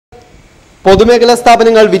പൊതുമേഖലാ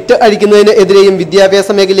സ്ഥാപനങ്ങൾ വിറ്റ് അഴിക്കുന്നതിനെതിരെയും വിദ്യാഭ്യാസ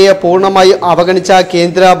മേഖലയെ പൂർണ്ണമായി അവഗണിച്ച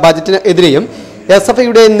കേന്ദ്ര ബജറ്റിനെതിരെയും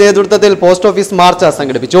എസ്എഫ്ഐയുടെ നേതൃത്വത്തിൽ പോസ്റ്റ് ഓഫീസ് മാർച്ച്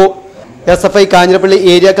സംഘടിപ്പിച്ചു. എസ്എഫ്ഐ കാഞ്ഞിരപ്പള്ളി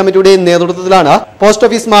ഏരിയ കമ്മിറ്റിയുടെ നേതൃത്വത്തിലാണ് പോസ്റ്റ്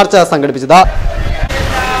ഓഫീസ് മാർച്ച് സംഘടിപ്പിച്ചത്.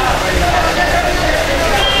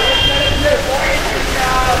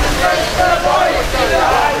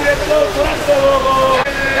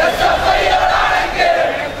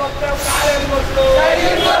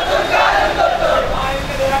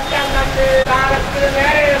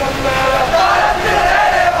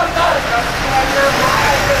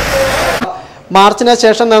 മാർച്ചിന്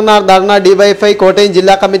ശേഷം നടന്ന ധർണ ഡിവൈഎഫ്ഐ കോട്ടയം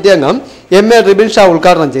ജില്ലാ കമ്മിറ്റി അംഗം എം.എ. റിബിൻ ഷാ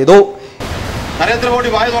ഉദ്ഘാടനം ചെയ്തു. നരേന്ദ്രമോദി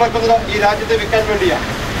വായ തുറക്കുന്നത് ഈ രാജ്യത്തെ വിൽക്കാൻ വേണ്ടിയാണ്.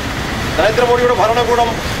 നരേന്ദ്രമോദിയുടെ ഭരണകൂടം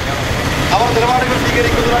അവർ നിലപാടുകൾ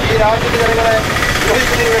സ്വീകരിക്കുന്നത് ഈ രാജ്യത്തെ ജനങ്ങളെ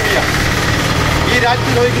ദ്രോഹിക്കുന്നതിന് വേണ്ടിയാണ്. ഈ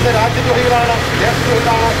രാജ്യത്ത് ദ്രോഹിക്കുന്ന രാജ്യദ്രോഹികളാണ്,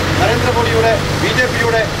 ദേശദ്രോഹികളാണ് നരേന്ദ്രമോദിയുടെ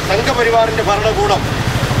ബിജെപിയുടെ സംഘപരിവാറിന്റെ ഭരണകൂടം.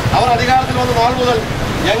 അവർ അധികാരത്തിൽ വന്ന നാൾ മുതൽ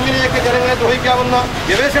എങ്ങനെയൊക്കെ ജനങ്ങളെ ദ്രോഹിക്കാവുന്ന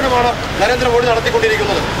ഗവേഷണമാണ് നരേന്ദ്രമോദി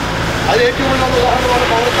നടത്തിക്കൊണ്ടിരിക്കുന്നത്. അതിൽ ഏറ്റവും വലിയ ഉദാഹരണമാണ്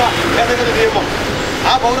പൗരത്വ ഭേദഗതി നിയമം.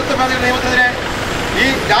 ആ പൗരത്വ ഭേദഗതി നിയമത്തിനെതിരെ ഈ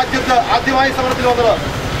രാജ്യത്ത് ആദ്യമായി സമരത്തിൽ വന്നത്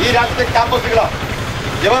ഈ രാജ്യത്തെ ക്യാമ്പസുകളാണ്.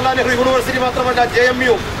 ജവഹർലാൽ നെഹ്റു യൂണിവേഴ്സിറ്റി മാത്രമല്ല,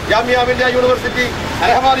 JMU, Jamia Millia university,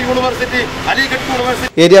 Allahabad university, Aligarh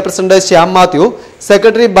university. Area president Shyam Mathew,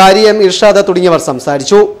 secretary ബാരി എം ഇർഷാദ് തുടങ്ങിയവർ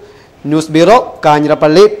സംസാരിച്ചു. News bureau,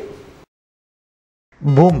 Kanjirappally.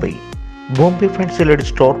 Bombay fancy lady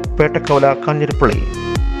store, Pettakkavala, Kanjirappally.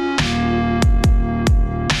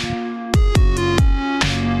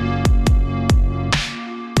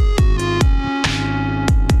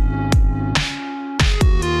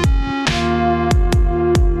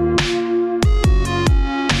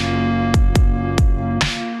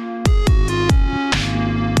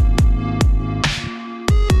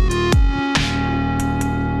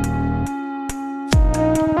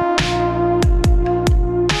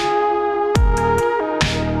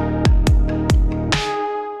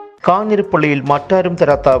 കാഞ്ഞിരപ്പള്ളിയിൽ മറ്റാരും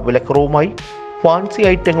തരാത്ത വിലക്കുറവുമായി ഫാൻസി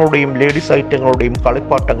ഐറ്റങ്ങളുടെയും ലേഡീസ് ഐറ്റങ്ങളുടെയും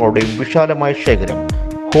കളിപ്പാട്ടങ്ങളുടെയും വിശാലമായ ശേഖരം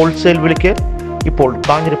ഹോൾസെയിൽ വിലയ്ക്ക് ഇപ്പോൾ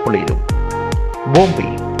കാഞ്ഞിരപ്പള്ളിയിലും.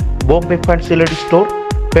 Bombay fancy lady store,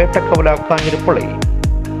 Pettakkavala, Kanjirappally.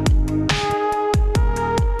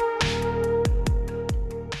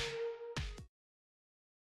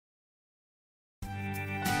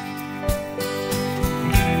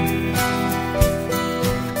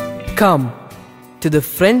 Come to the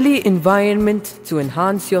friendly environment to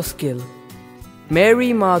enhance your skill. Mary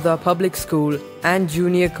Martha Public School and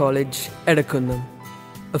Junior College, Edakkunnam,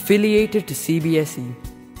 affiliated to CBSE.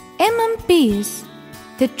 MMPs,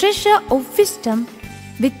 the treasure of wisdom,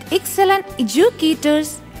 with excellent educators,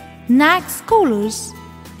 NAC scholars,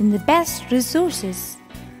 and the best resources.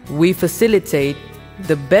 We facilitate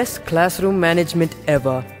the best classroom management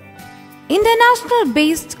ever.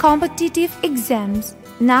 International-based competitive exams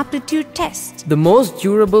and aptitude tests. The most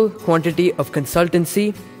durable quantity of consultancy,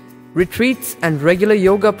 retreats and regular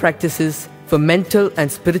yoga practices for mental and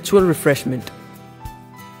spiritual refreshment.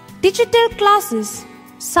 Digital classes,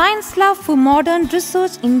 science lab for modern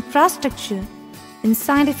research infrastructure and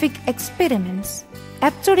scientific experiments.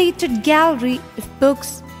 Up-to-date gallery of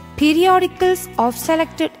books, periodicals of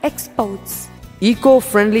selected experts.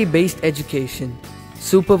 Eco-friendly based education,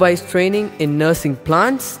 supervised training in nursing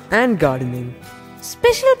plants and gardening.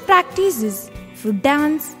 Special practices for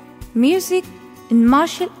dance, music, and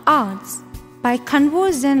martial arts by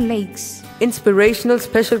conversant lakes. Inspirational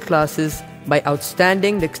special classes by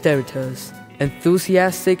outstanding dexterators,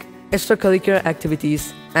 enthusiastic extracurricular activities,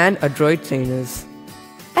 and adroit trainers.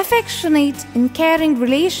 Affectionate and caring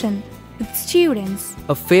relation with students.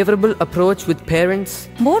 A favorable approach with parents.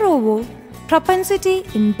 Moreover, propensity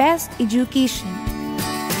in best education.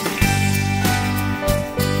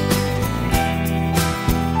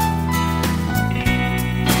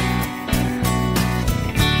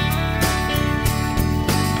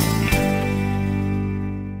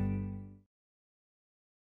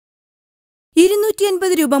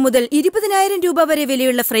 രൂപ മുതൽ 20,000 രൂപ വരെ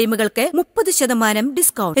വിലയുള്ള ഫ്രെയിമുകൾക്ക് 30%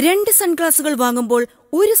 discount. 2 സൺഗ്ലാസുകൾ വാങ്ങുമ്പോൾ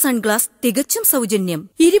 1 sunglass തികച്ചും സൗജന്യം.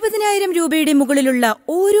 20,000 രൂപയുടെ മുകളിലുള്ള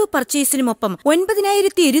ഓരോ പർച്ചേസിനുമൊപ്പം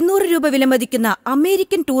 9,200 രൂപ വിലമതിക്കുന്ന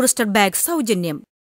അമേരിക്കൻ ടൂറിസ്റ്റർ ബാഗ് സൗജന്യം.